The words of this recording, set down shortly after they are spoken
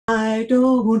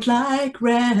don't like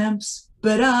ramps,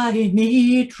 but I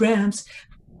need ramps.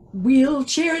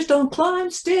 Wheelchairs don't climb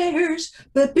stairs,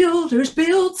 but builders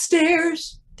build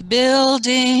stairs. The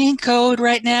building code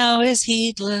right now is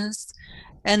heedless,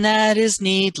 and that is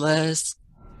needless.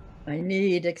 I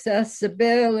need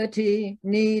accessibility,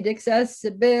 need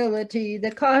accessibility.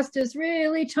 The cost is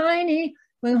really tiny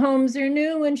when homes are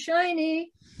new and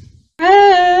shiny.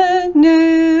 Brand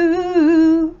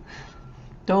new.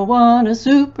 Don't want a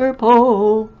super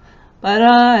pole, but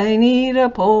I need a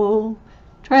pole.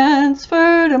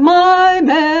 Transfer to my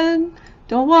men.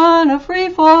 Don't want a free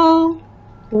fall.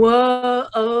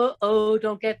 Whoa,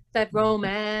 don't get that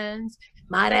romance.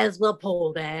 Might as well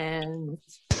pole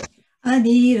dance. I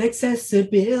need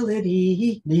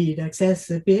accessibility, need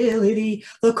accessibility.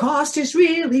 The cost is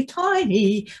really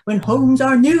tiny when homes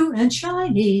are new and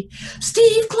shiny.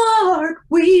 Steve Clark,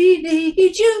 we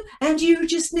need you, and you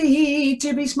just need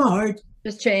to be smart.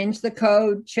 Just change the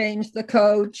code, change the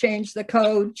code, change the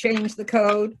code, change the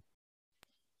code.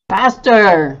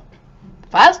 Faster!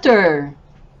 Faster!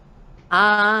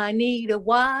 I need a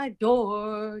wide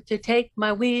door to take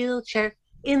my wheelchair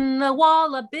in the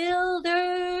wall. A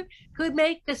builder could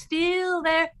make a steel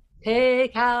there.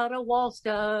 Take out a wall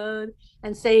stud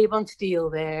and save on steel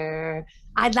there.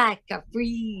 I'd like a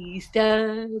free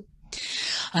stud.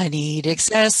 I need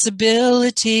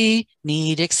accessibility,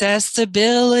 need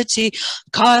accessibility.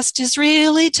 Cost is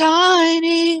really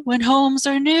tiny when homes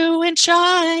are new and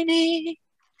shiny.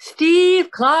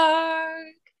 Steve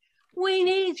Clark, we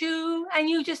need you, and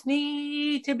you just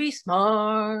need to be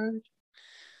smart.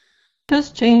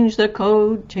 Just change the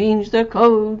code, change the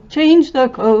code, change the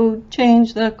code,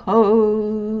 change the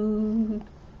code.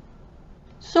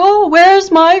 So where's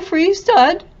my free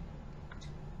stud?